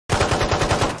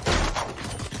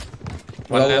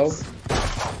One Low. lens.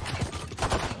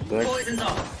 Poison's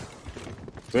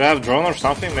off. Do you have drone or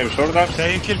something? Maybe short dash?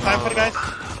 Can you kill VIPER, guys?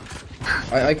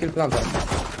 I kill planter.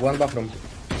 One bathroom.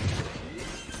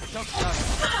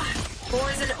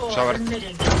 Poison orb Shower.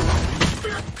 emitting.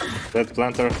 Dead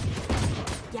planter.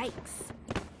 Yikes.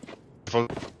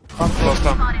 Default. Close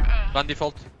down. One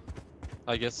default.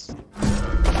 I guess.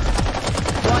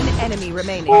 One enemy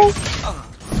remaining.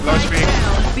 Flash me.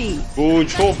 Down B. Good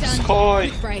job,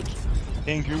 Sky! Break.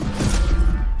 Thank you.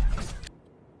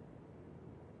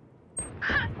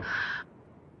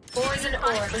 Poison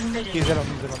orb emitting. He's alone,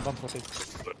 don't rotate.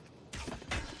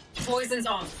 Poison's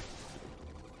off.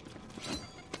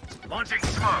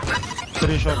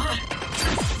 Three shot.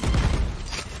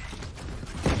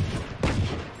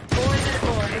 Poison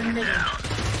orb emitting.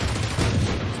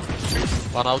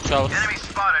 One out shower. Enemy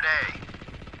spotted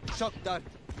A. Shot done.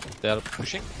 They are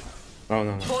pushing. No,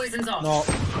 no, no. Poison's off. No.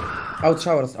 Out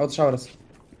showers.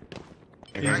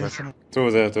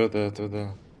 To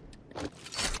the.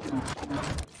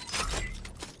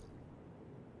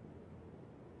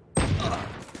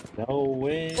 No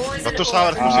way. Poison Got two orb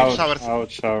showers, emitting. pushing showers.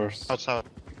 Out showers. Out shower.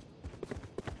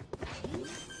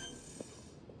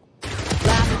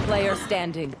 Last player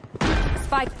standing.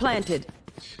 Spike planted.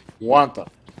 Wanta.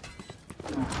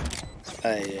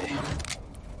 Ay.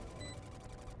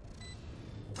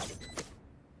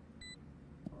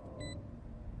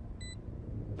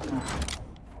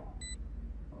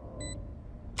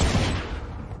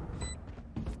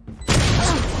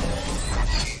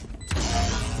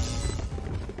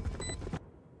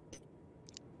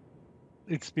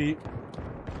 XP.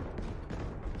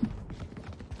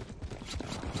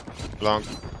 Long.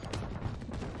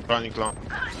 Running long.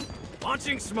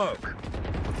 Launching smoke.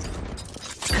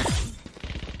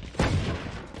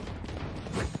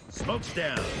 Smoke's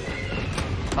down.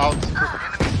 Out.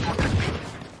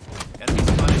 Enemy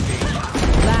spotted B.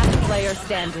 Last player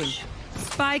standing.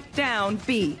 Spike down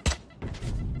B.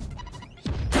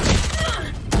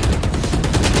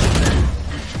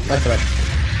 Nice try.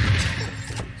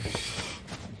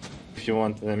 If you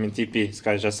want, I mean TP,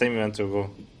 Sky, just say me when to go.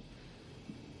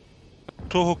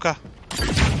 Two hookah.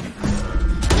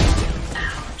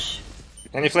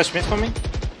 Can you flash mid for me?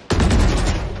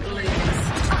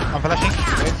 I'm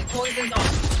flashing. Poison's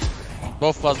off.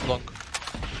 Both was long.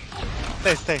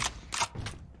 Stay.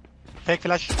 Fake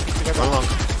flash. One long.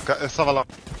 Sava long.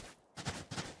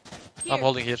 I'm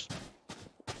holding here.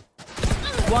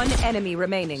 One enemy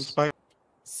remaining. Spike.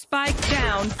 Spike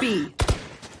down B.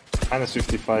 Minus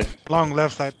 55. Long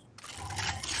left side.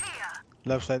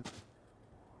 Left side.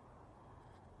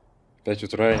 Опять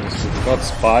утроение. Вот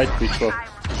спайк, ты чё?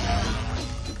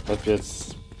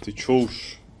 Капец, ты чё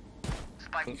уж?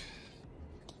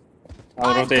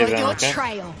 I'll rotate them,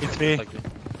 okay? It's me.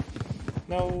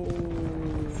 No.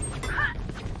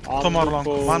 Two more long.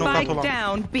 One hookah, two Spike long.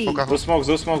 down B. Do smokes.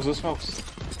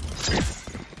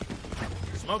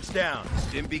 Smoke's down.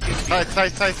 Stim beacon. Side.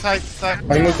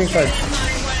 I'm looking side.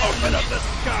 Open up the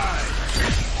sky.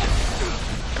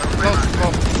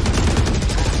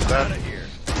 Close. Out of here.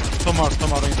 Two more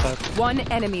inside. One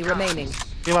enemy remaining.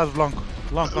 He was long.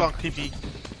 Long. TP.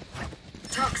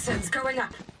 Toxins going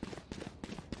up.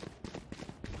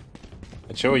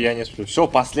 А чего я не сплю? Все,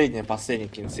 последний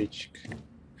кинцечек.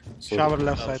 Shower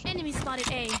left side. Enemy spotted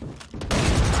A.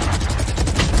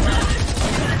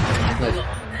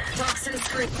 Toxin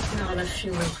screen. Not a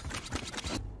fuel.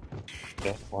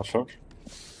 Yeah, one shot.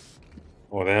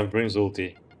 Oh, they have Brim's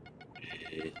ulti.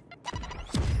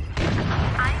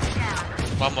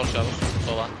 One more shower.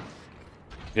 So one.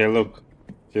 Okay, look.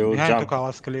 He'll Behind jump. hookah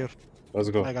was clear. Let's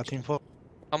go. I got info.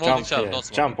 I'm holding Jump shower. here. Don't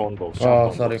smoke. Jump on those. Oh,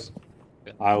 Jump on sorry. those.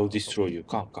 I will destroy you.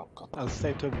 Come. I'll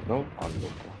stay too. No, I'm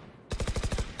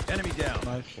not. Enemy down.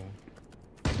 Nice.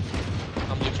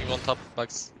 I'm looking on top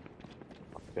box.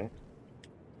 Okay.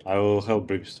 I will help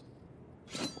Brimstone.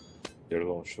 Your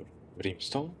launcher.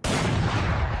 Brimstone?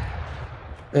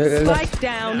 Spike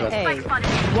down A.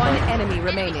 One enemy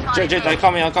remaining. Jet, I'm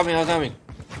coming.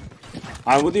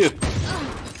 I'm with you.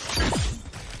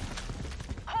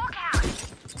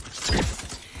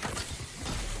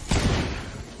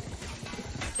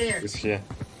 There. He's here.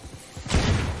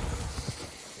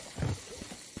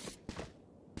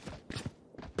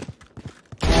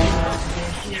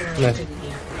 Nice.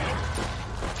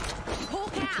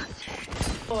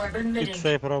 Orb emitting. It's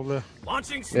safe probably.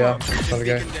 Launching Yeah, smoke. Stim one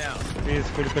guy. beacon down. He's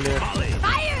full clear.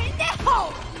 Fire in the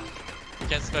hole! You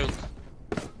can sky ult.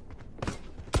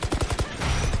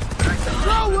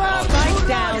 Spike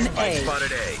down A.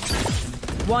 Spotted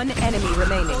A. One enemy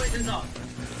remaining. Poison's off.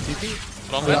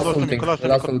 Long Last left. ulting. Close to me.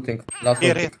 Last ulting. Last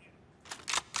Here. ulting.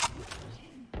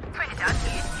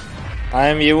 I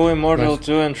am EU Immortal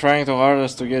too and trying to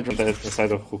hardest to get that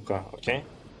inside of hookah, okay?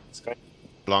 Sky.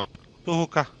 Long. Two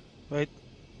hookah. Wait.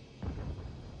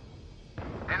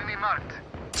 Enemy marked.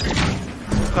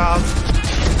 Hookah out.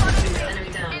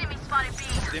 Enemy down.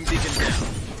 Stim beacon down.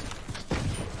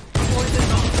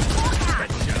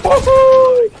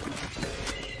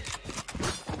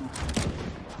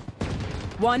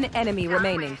 One enemy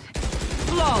remaining.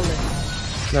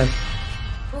 Flawless. Nice.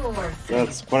 Four.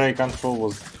 That spray control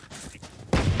was...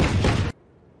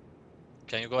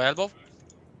 Can you go elbow?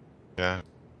 Yeah.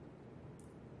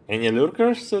 Any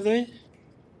lurkers today?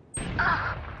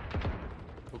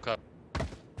 Hook up.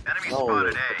 Enemy No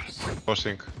spotted lurkers. A.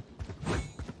 Pushing.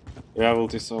 We have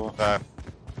ulti so...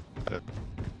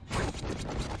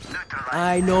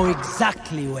 I know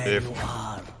exactly where If- you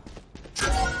are.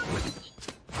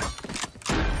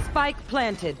 Spike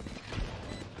planted.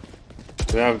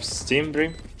 We have steam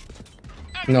brim.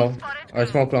 No. I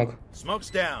smoke long. Smoke's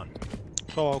down.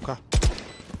 So hookah.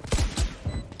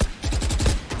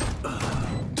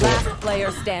 Last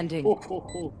player standing.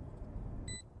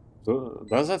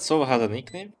 Does that Sova have a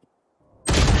nickname?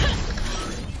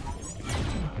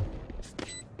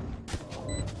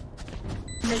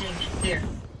 Meeting here.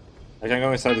 I can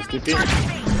go inside of TP.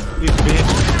 It's B.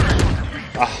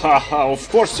 Of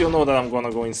course you know that I'm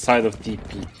gonna go inside of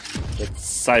TP. That's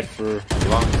Cypher.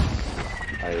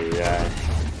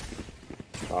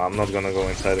 No, I'm not gonna go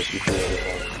inside of TP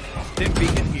anymore. Stim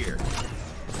beacon here.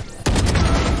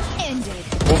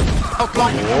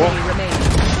 Enemy remaining.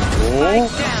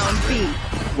 Spike down B.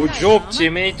 Good job,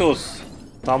 tomatoes.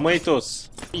 Tomatoes.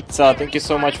 Pizza, thank you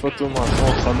so much for 2 months.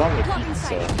 Oh, salami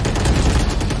pizza.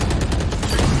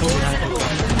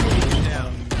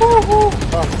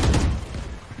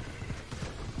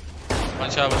 One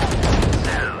shower.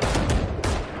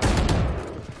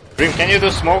 Brim, can you do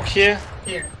smoke here?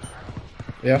 Here.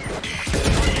 Yeah.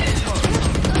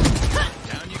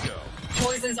 Down you go.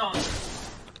 Poison's on.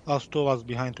 Us two was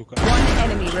behind hookah. One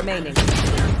enemy remaining.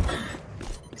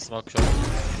 Smoke shot.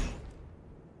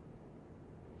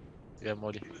 Yeah,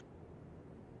 molly.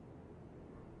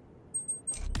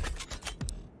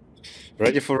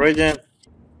 Ready for Radiant?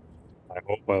 I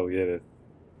hope I'll get it.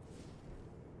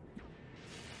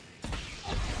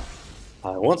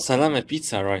 I want salami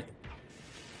pizza, right?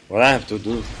 What I have to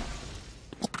do?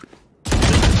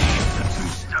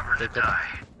 Take up.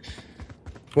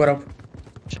 What up?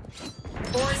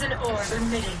 Poison orb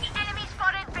emitting.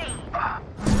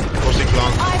 Pushing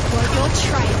long.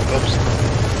 Oops.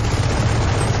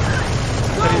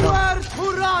 Nowhere to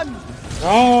run!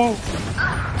 No!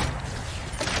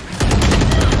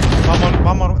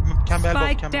 One more. Can be elbow.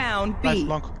 Spike Can be. down Nice, B.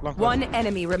 long. One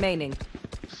enemy remaining.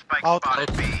 Spike Out.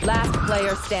 spotted B. Last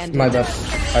player standing. My bad.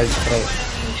 I throw.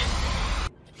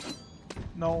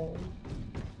 No.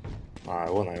 I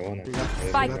won.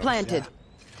 Spike planted.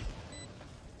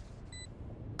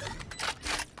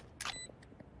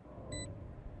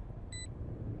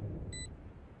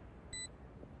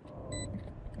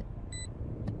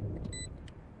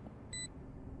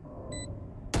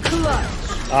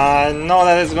 I know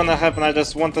that is gonna happen, I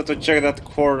just wanted to check that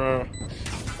corner.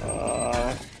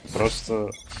 Просто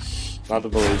надо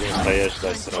было видеть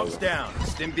настоящее Smoke's сразу. down.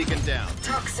 Stim beacon down.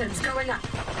 Toxins going up.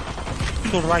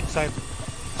 To right side.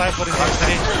 Cypher is right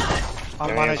side. I'll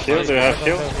Can you manage. heal? Do you have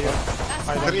heal?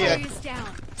 I don't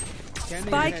know.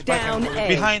 Spike down A.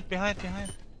 Behind.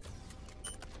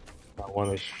 I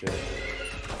wanna shoot.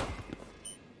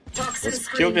 Toxin Let's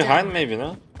kill screen behind down. maybe,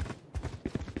 no?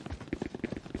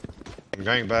 I'm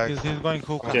going back. He's going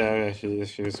hookah. Okay,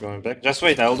 he's going back. Just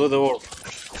wait, I'll do the work.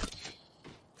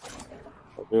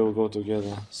 We will go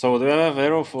together. So do you have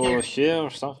arrow for here or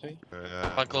something?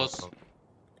 One close.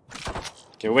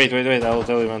 Okay, wait, I will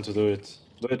tell you when to do it.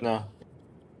 Do it now.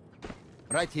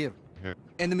 Right here. Here.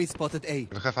 Enemy spotted A.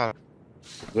 We have a...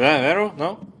 Do you have arrow?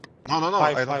 No? No,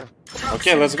 I don't. Five.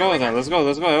 Okay, let's go then, let's go,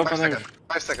 I 5 open arrow. seconds.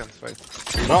 5 seconds, wait.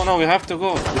 No, we have to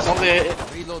go. It's only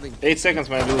Reloading. 8 seconds,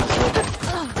 my dude.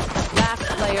 Last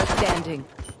player standing.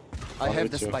 I I'll have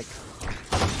hit the you. spike.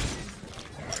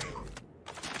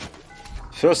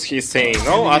 First he's saying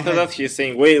no, after that he's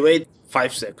saying wait,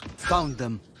 5 seconds. Found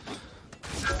them.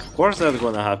 Of course that's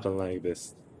gonna happen like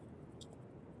this.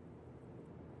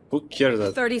 Who cares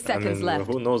that? 30 seconds left.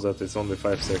 Who knows that it's only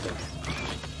 5 seconds?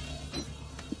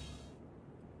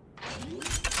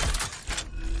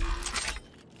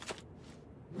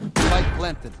 Spike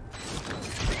planted.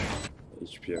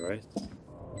 HP, right?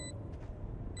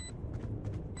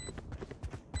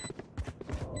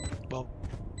 Well,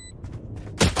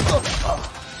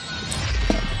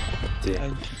 Damn.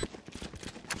 and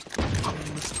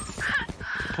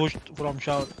pushed from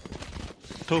shower.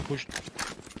 Two pushed.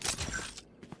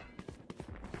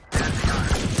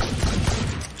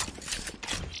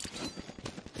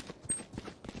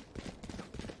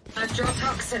 I've dropped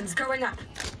toxins going up.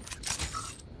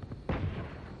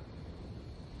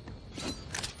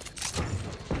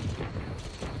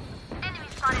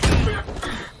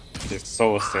 He's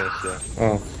so strange here.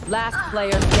 Oh, Last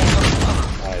player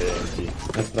standing.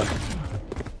 that's bad.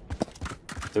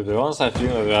 To be honest, I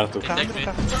think we have to. Take me.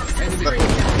 Toxin screen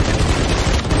down.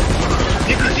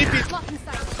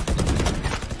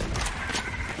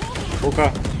 Hookah.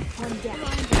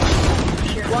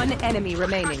 One enemy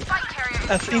remaining.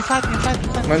 Inside.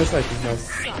 Minus 90,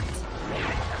 nice.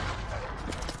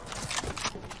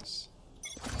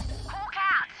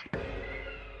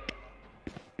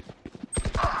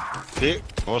 See?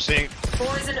 Forcing.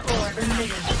 Poison orb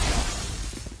emitting.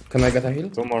 Can I get a heal?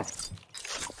 Two more.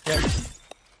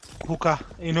 Hookah.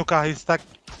 In hookah, he's stuck.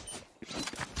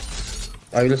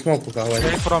 I will smoke hookah, wait.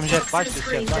 Straight from jet. Watch Toxin this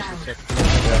screen jet. Watch down. this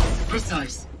jet.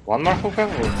 Precise. One more hookah?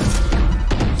 Or...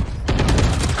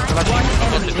 One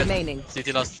enemy remaining.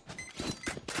 CT last.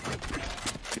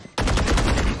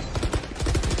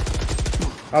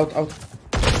 Out.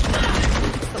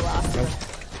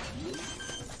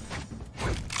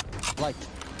 Light.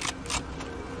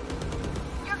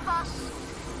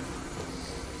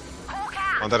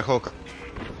 Under hook.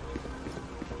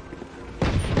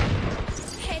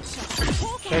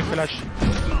 Take flash.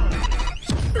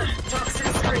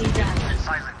 Toxin screen down.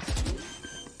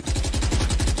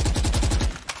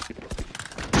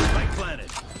 Spike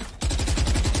planted.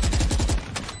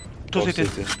 Two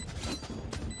cities. City.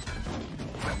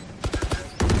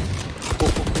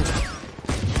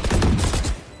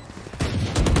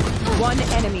 One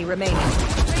enemy remaining.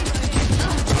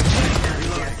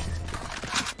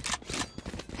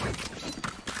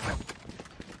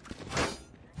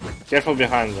 Careful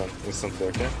behind them instantly,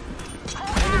 okay?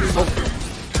 He's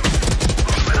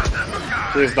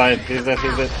dead.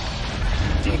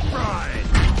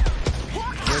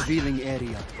 Revealing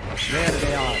area. There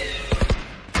they are.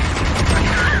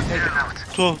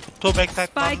 Two backside,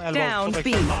 Spike one elbow. down, Two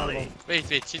B. backside, one elbow.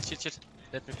 Wait, chill.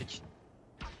 Let me pick.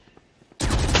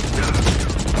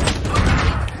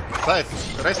 Side.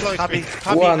 Raise low Cubby, HP.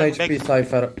 cubby 1 and HP back,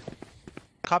 Cypher.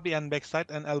 cubby and backside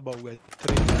and elbow. Wait,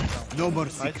 three. No more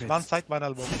Right? secrets. One side, one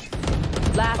elbow.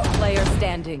 Last player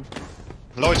standing.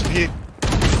 Low HP.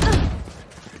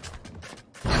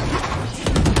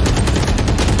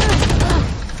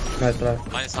 Nice try.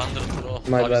 Minus 100 bro.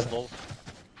 My Minus bad. low.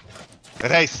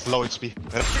 Raise low HP.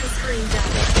 Toxin screen down.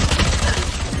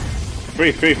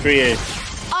 Free.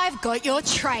 I've got your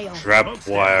trail. Trap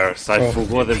wire. I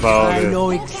forgot about it.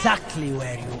 exactly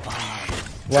where you are.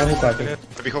 One hookah, I think.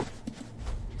 Heavy hook.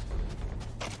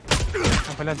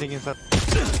 I'm planting inside.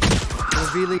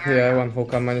 Revealing Yeah, one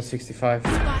hookah, minus 65.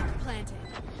 Spike planted.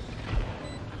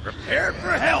 Prepared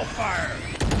for hellfire.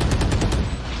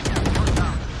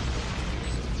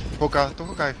 Hookah. Two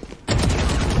hookah.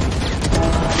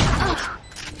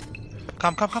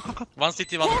 Come. One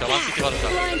CT, one hookah.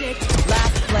 Blinded.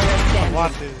 Last player standing.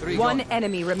 What is One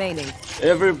enemy remaining.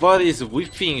 Everybody's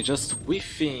whiffing, just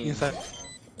whiffing. inside?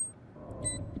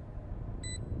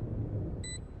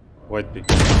 White pick.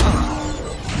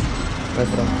 Nice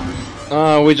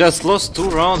run. We just lost 2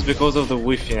 rounds because of the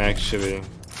whiffing actually.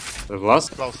 The last?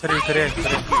 Close. Three.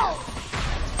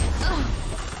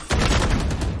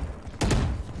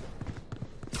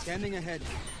 scanning ahead.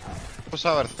 Push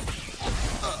over.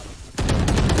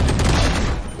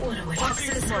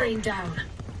 Toxin screen down.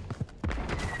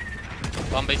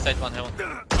 One backside, one heaven.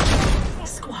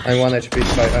 Squash. I'm 1 HP,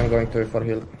 so I'm going to for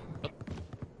heal.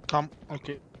 Come.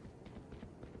 Okay.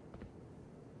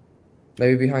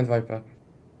 Maybe behind Viper.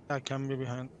 I can be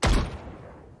behind.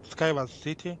 Sky was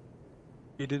city.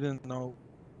 He didn't know.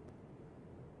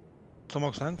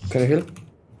 Smoke sense. Can you heal?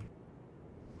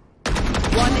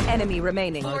 One enemy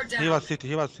remaining. Four He was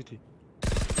down. city.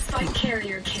 Spike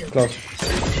carrier killed. Close.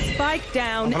 Spike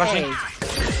down Flashing. A.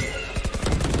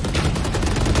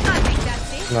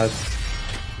 Nice.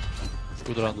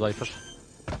 Good round, Viper.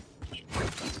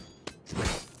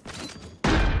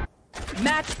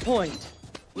 Match point.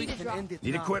 We can end it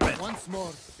Need now. equipment. Once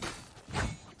more.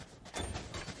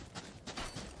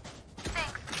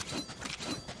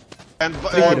 And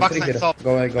Trigger, backside trigger. top.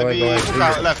 Go away. Maybe hookah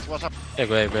Trigger. left. Watch out. Yeah,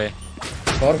 go away.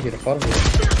 For here.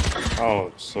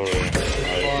 Oh, sorry.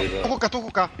 I didn't. Two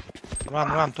hookah.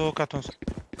 Run. Two cartons.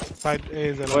 Side A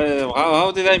is alone. Well,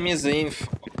 how did I miss the info?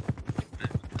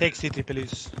 Take city,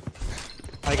 please.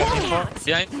 I got info.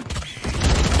 Behind.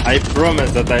 I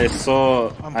promise that I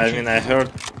saw, I heard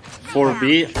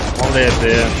 4B only at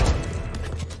the end.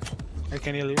 I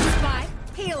can heal you. Spike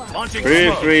Healer. Launching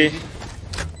Free.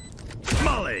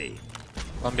 Molly.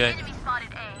 One behind.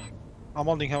 I'm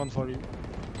holding heaven for you.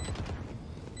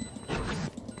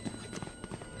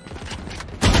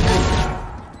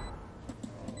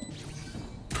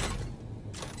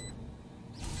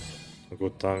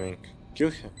 Good timing.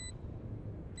 Kill him.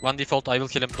 One default, I will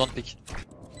kill him, don't pick.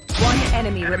 One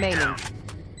enemy remaining.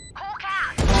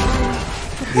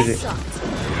 GG.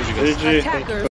 GG. Attackers